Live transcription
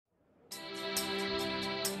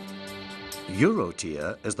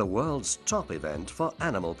EuroTier is the world's top event for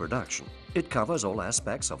animal production. It covers all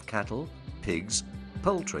aspects of cattle, pigs,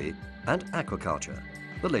 poultry and aquaculture,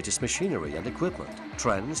 the latest machinery and equipment,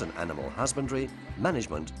 trends in animal husbandry,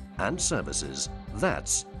 management and services.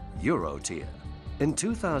 That's EuroTier. In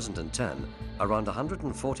 2010, around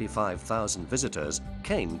 145,000 visitors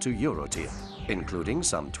came to EuroTier, including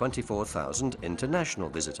some 24,000 international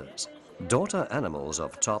visitors. Daughter animals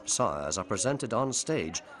of top sires are presented on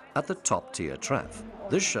stage at the top-tier trough.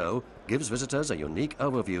 This show gives visitors a unique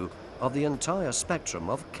overview of the entire spectrum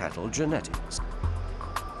of cattle genetics.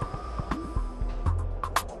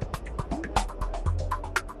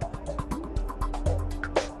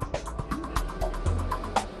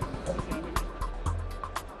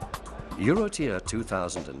 EuroTier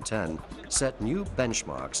 2010 set new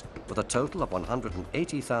benchmarks with a total of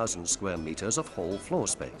 180,000 square meters of whole floor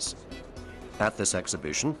space. At this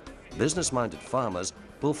exhibition, business-minded farmers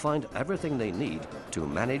will find everything they need to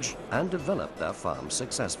manage and develop their farms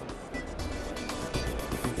successfully.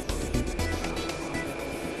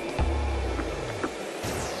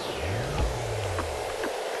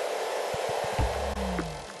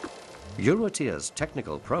 EuroTier's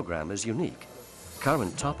technical program is unique.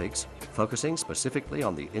 Current topics, focusing specifically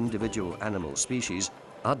on the individual animal species,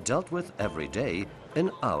 are dealt with every day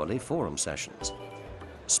in hourly forum sessions.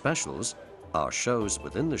 Specials, our shows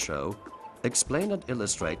within the show, explain and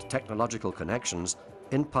illustrate technological connections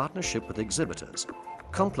in partnership with exhibitors,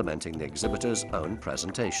 complementing the exhibitors' own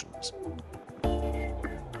presentations.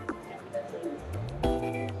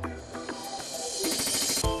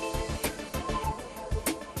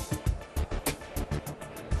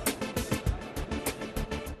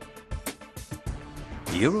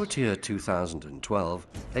 EuroTier 2012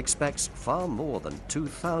 expects far more than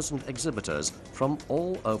 2,000 exhibitors from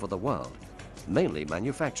all over the world, mainly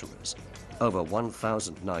manufacturers. Over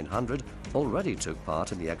 1,900 already took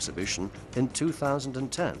part in the exhibition in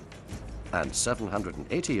 2010, and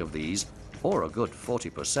 780 of these, or a good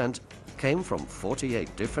 40%, came from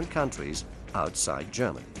 48 different countries outside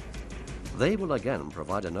Germany. They will again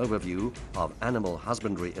provide an overview of animal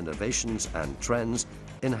husbandry innovations and trends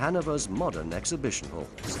in Hanover's modern exhibition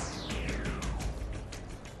halls.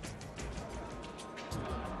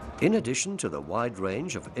 In addition to the wide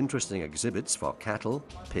range of interesting exhibits for cattle,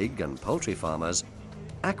 pig and poultry farmers,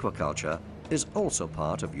 aquaculture is also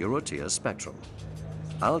part of EuroTier's spectrum.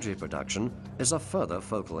 Algae production is a further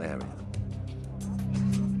focal area.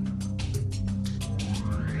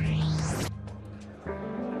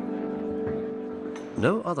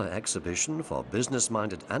 No other exhibition for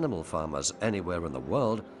business-minded animal farmers anywhere in the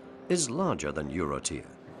world is larger than EuroTier,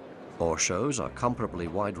 or shows a comparably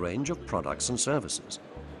wide range of products and services.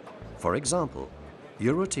 For example,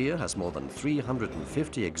 EuroTier has more than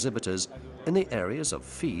 350 exhibitors in the areas of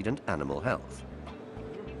feed and animal health.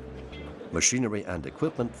 Machinery and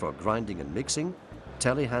equipment for grinding and mixing,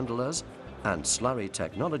 telehandlers, and slurry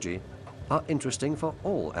technology are interesting for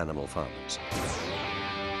all animal farmers.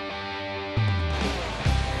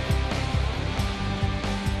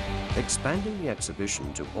 Expanding the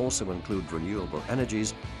exhibition to also include renewable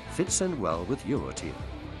energies fits in well with EuroTier.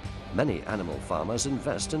 Many animal farmers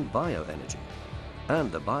invest in bioenergy, and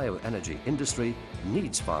the bioenergy industry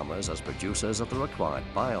needs farmers as producers of the required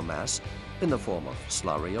biomass in the form of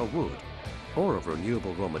slurry or wood, or of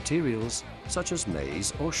renewable raw materials such as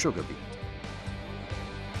maize or sugar beet.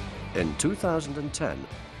 In 2010,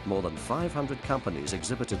 more than 500 companies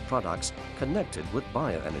exhibited products connected with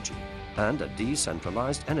bioenergy and a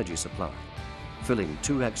decentralized energy supply, filling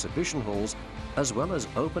 2 exhibition halls as well as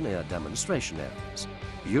open-air demonstration areas.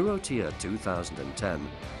 EuroTier 2010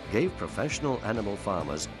 gave professional animal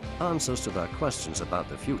farmers answers to their questions about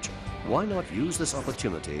the future. Why not use this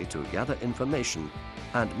opportunity to gather information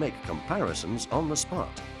and make comparisons on the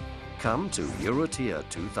spot? Come to EuroTier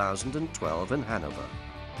 2012 in Hanover.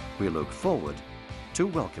 We look forward to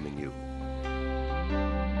welcoming you.